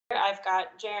I've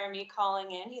got Jeremy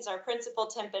calling in. He's our principal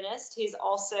timpanist. He's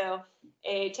also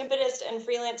a timpanist and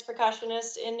freelance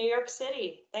percussionist in New York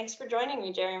City. Thanks for joining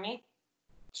me, Jeremy.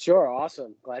 Sure,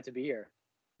 awesome. Glad to be here.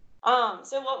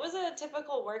 So what was a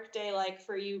typical work day like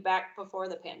for you back before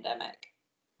the pandemic?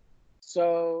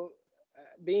 So,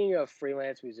 being a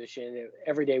freelance musician,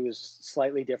 every day was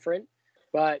slightly different,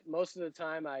 but most of the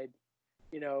time I,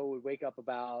 would wake up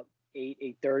about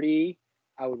 8:30.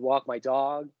 I would walk my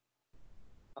dog,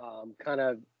 kind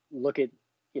of look at,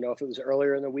 if it was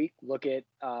earlier in the week, look at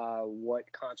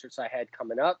what concerts I had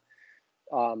coming up,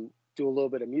 do a little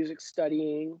bit of music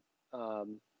studying,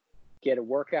 get a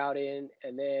workout in,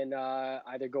 and then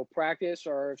either go practice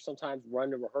or sometimes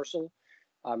run to rehearsal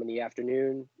in the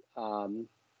afternoon.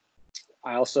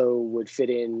 I also would fit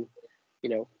in,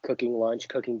 cooking lunch,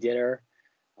 cooking dinner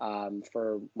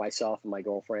for myself and my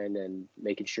girlfriend, and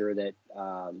making sure that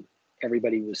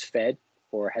everybody was fed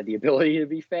or had the ability to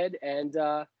be fed, and,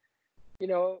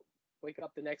 wake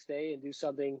up the next day and do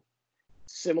something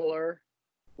similar,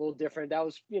 a little different. That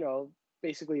was,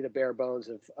 basically the bare bones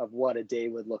of what a day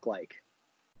would look like.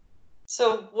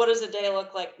 So what does a day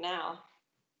look like now?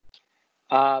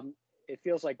 It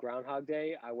feels like Groundhog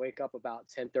Day. I wake up about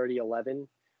 10:30, 11,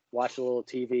 watch a little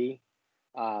TV,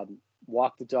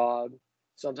 walk the dog.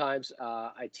 Sometimes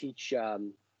I teach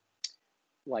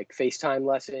like FaceTime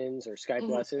lessons or Skype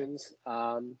lessons,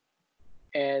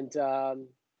 and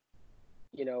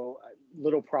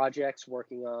little projects,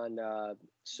 working on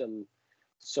some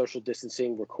social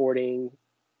distancing recording,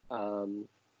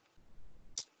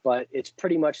 but it's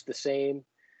pretty much the same.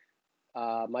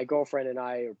 My girlfriend and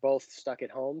I are both stuck at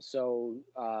home, so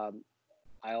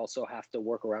I also have to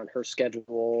work around her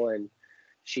schedule, and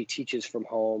she teaches from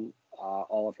home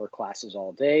all of her classes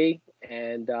all day,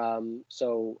 and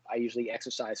so I usually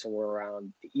exercise somewhere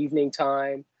around the evening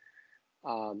time,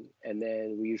 and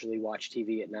then we usually watch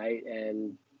TV at night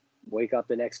and wake up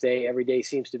the next day. Every day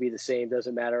seems to be the same.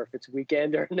 Doesn't matter if it's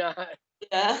weekend or not.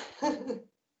 Yeah.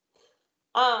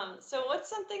 So what's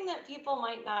something that people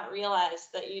might not realize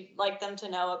that you'd like them to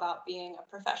know about being a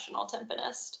professional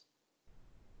timpanist?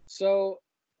 So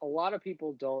a lot of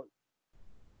people don't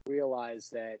realize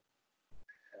that,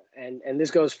 and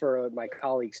this goes for my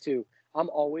colleagues too. I'm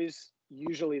always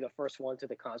usually the first one to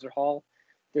the concert hall.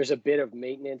 There's a bit of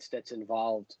maintenance that's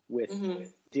involved with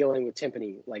dealing with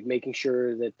timpani, like making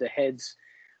sure that the heads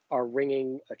are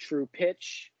ringing a true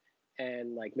pitch,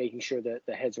 and like making sure that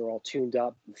the heads are all tuned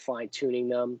up and fine tuning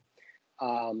them.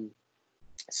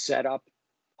 Set up,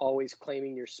 always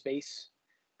claiming your space,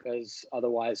 because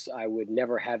otherwise I would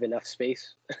never have enough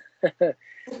space.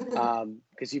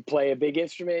 Because you play a big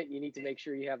instrument, you need to make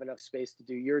sure you have enough space to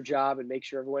do your job and make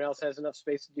sure everyone else has enough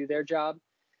space to do their job.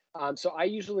 So I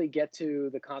usually get to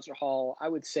the concert hall, I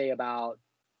would say about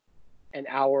an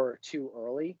hour or two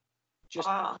early. Just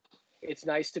It's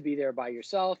nice to be there by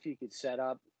yourself. You could set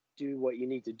up, do what you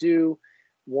need to do,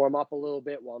 warm up a little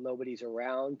bit while nobody's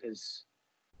around, because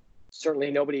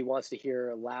certainly nobody wants to hear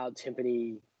a loud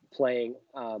timpani playing.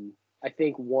 I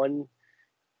think one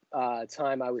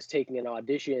time I was taking an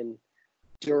audition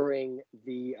during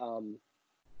the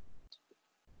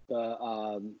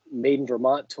Made in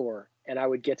Vermont tour, and I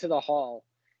would get to the hall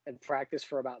and practice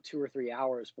for about 2 or 3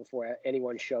 hours before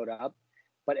anyone showed up.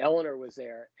 But Eleanor was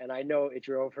there, and I know it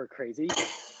drove her crazy.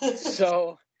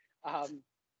 So,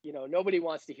 nobody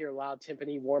wants to hear loud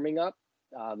timpani warming up,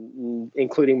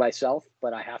 including myself,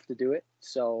 but I have to do it.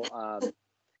 So,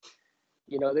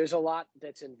 there's a lot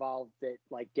that's involved, that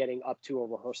like getting up to a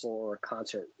rehearsal or a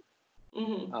concert,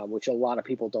 which a lot of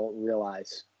people don't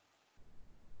realize.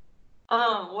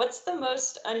 What's the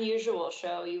most unusual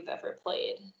show you've ever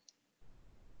played?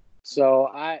 So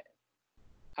I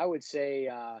would say,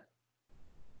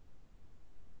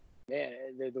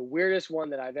 the weirdest one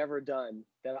that I've ever done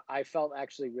that I felt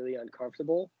actually really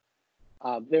uncomfortable.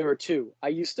 There were two. I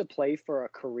used to play for a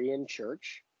Korean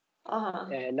church,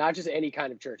 and not just any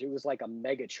kind of church. It was like a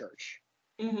mega church.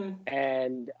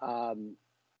 And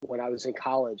when I was in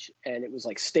college, and it was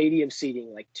like stadium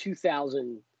seating, like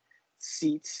 2,000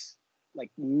 seats,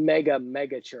 like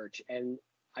mega church. And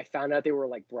I found out they were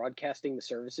like broadcasting the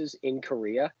services in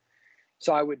Korea.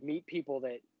 So I would meet people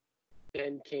that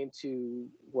then came to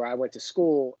where I went to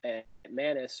school at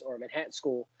Manus, or Manhattan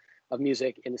School of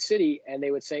Music in the city, and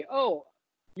they would say, "Oh,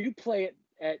 you play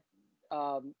at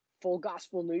Full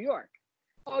Gospel New York."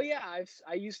 "Oh yeah,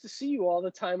 I used to see you all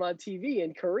the time on TV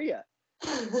in Korea."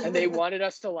 And they wanted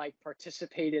us to like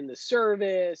participate in the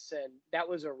service, and that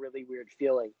was a really weird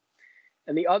feeling.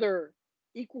 And the other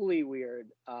equally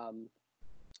weird, I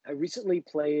recently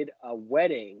played a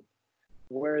wedding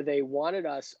where they wanted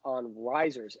us on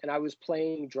risers, and I was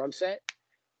playing drum set.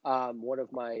 One of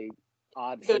my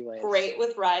odd Goes freelance great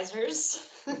with risers.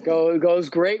 goes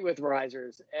great with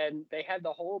risers, and they had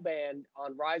the whole band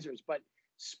on risers, but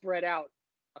spread out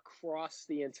across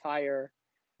the entire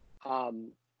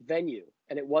venue.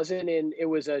 And it wasn't in. It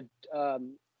was a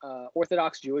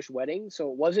Orthodox Jewish wedding,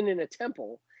 so it wasn't in a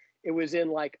temple. It was in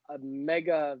like a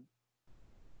mega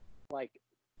like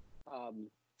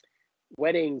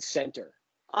wedding center.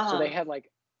 So they had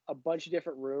like a bunch of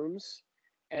different rooms,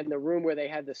 and the room where they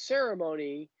had the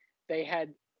ceremony, they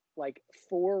had like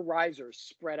 4 risers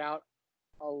spread out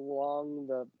along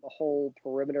the whole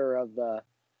perimeter of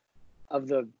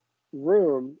the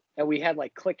room, and we had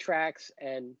like click tracks,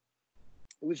 and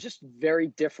it was just very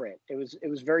different. It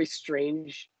was very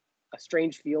strange, a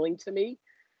strange feeling to me,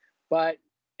 but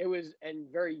it was, and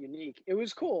very unique. It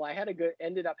was cool. I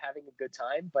ended up having a good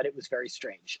time, but it was very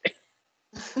strange.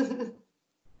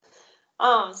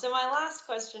 So my last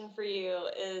question for you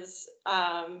is,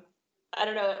 I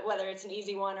don't know whether it's an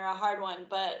easy one or a hard one,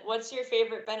 but what's your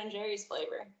favorite Ben and Jerry's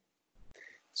flavor?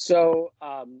 So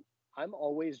I'm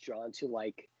always drawn to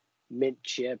like mint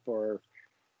chip or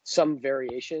some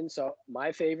variation. So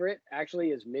my favorite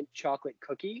actually is mint chocolate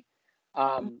cookie.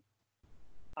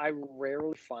 I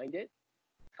rarely find it.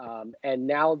 And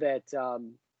now that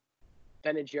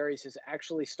Ben and Jerry's has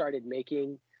actually started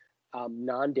making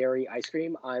non-dairy ice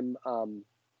cream, I'm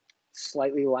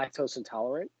slightly lactose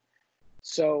intolerant.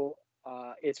 So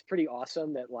it's pretty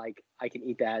awesome that like I can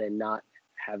eat that and not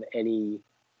have any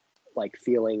like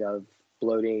feeling of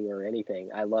bloating or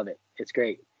anything. I love it. It's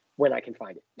great when I can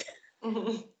find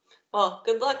it. Well,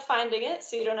 good luck finding it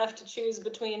so you don't have to choose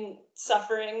between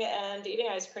suffering and eating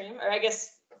ice cream. Or I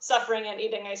guess suffering and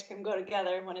eating ice cream go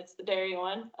together when it's the dairy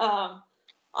one.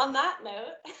 On that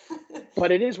note.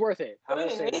 But it is worth it. I will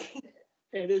Joining say me.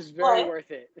 that. It is very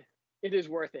worth it. It is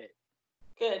worth it.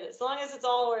 Good. As long as it's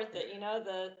all worth it, you know,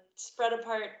 the spread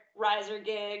apart riser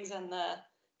gigs and the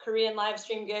Korean live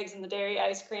stream gigs and the dairy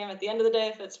ice cream. At the end of the day,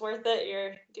 if it's worth it,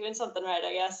 you're doing something right,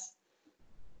 I guess.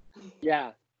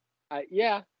 Yeah.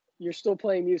 Yeah. You're still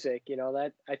playing music, you know,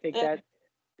 that I think that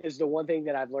is the one thing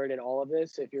that I've learned in all of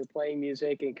this. If you're playing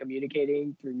music and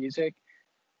communicating through music,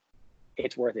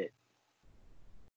 it's worth it.